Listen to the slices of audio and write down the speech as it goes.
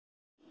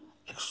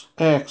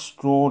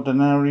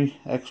extraordinary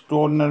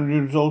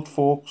result,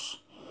 folks.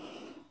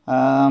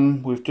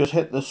 We've just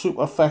hit the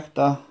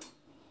superfecta.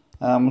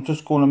 I'm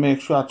just going to make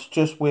sure it's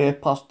just way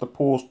past the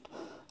post.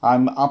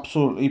 I'm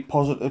absolutely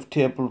positive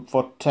table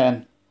for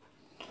 10.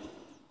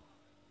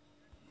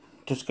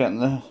 Just getting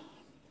the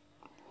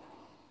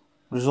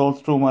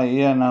result through my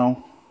ear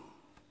now.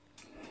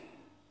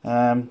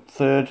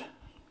 Third.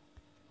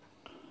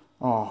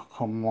 Oh,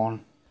 come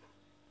on.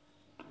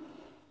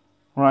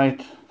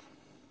 Right.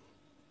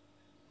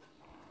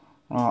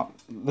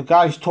 The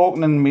guy's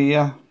talking in me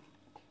here.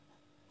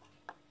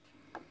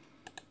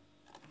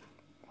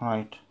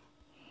 Right.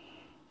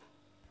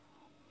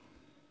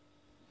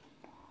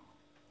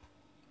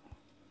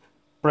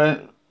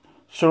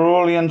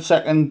 Cerulean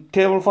second,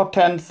 table for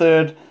 10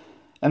 third,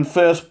 and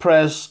first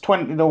press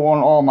 20 to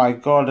 1. Oh my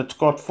god, it's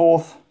got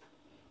fourth.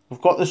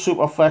 We've got the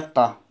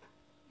superfecta.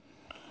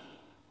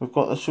 We've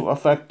got the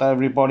superfecta,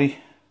 everybody.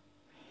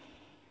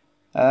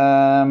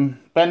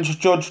 Bench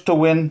judge to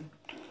win.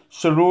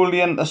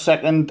 Cerulean to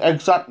second,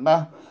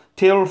 exacta.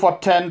 Table for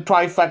 10,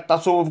 trifecta.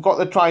 So we've got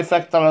the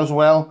trifecta as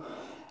well.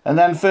 And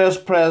then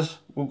first press,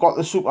 we've got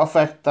the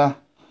superfecta.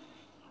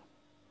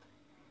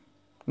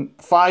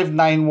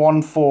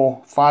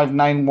 5914.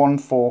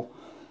 5914.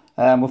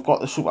 We've got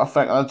the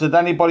superfecta. Did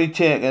anybody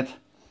take it?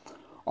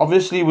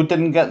 Obviously we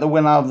didn't get the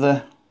winner of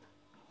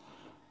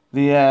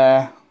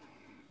the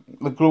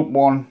group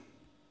 1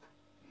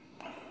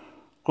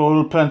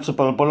 goal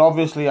principle, but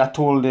obviously I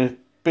told you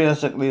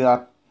basically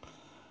that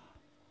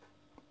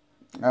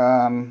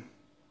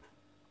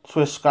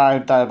Swiss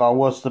Skydiver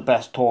was the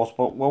best horse,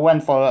 but we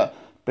went for a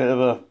bit of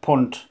a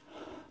punt.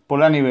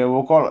 But anyway,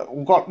 we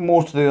got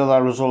most of the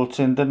other results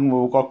in, didn't we?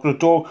 We got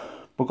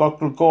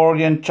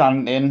Gregorian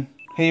chanting.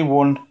 He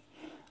won.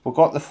 We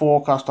got the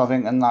forecast, I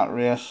think, in that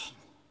race.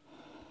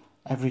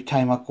 Every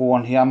time I go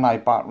on here, my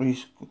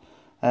batteries.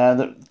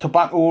 The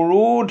Tobacco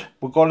Road,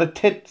 we got a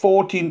tit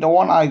 14 to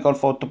 1. I got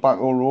for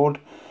Tobacco Road.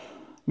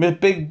 Miss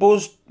Big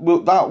Buzz,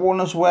 that one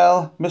as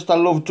well. Mr.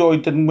 Lovejoy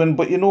didn't win,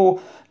 but you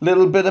know,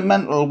 little bit of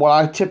mental. What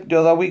I tipped the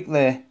other week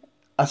there,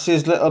 I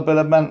says little bit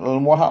of mental,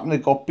 and what happened? They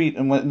got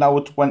beaten. Now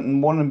it went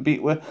and won and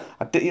beat with.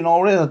 I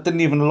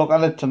didn't even look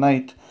at it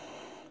tonight.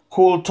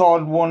 Cold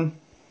Todd won.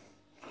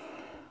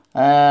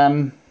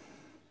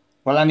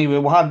 Well, anyway,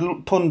 we had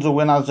tons of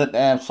winners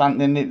at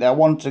Santa Anita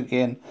once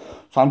again.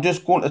 So I'm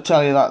just going to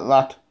tell you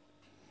that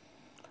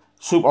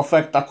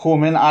superfecta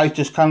come in. I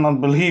just cannot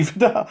believe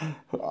that.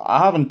 I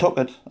haven't took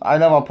it. I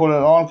never put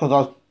it on because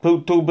I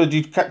was too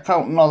busy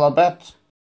counting other bets.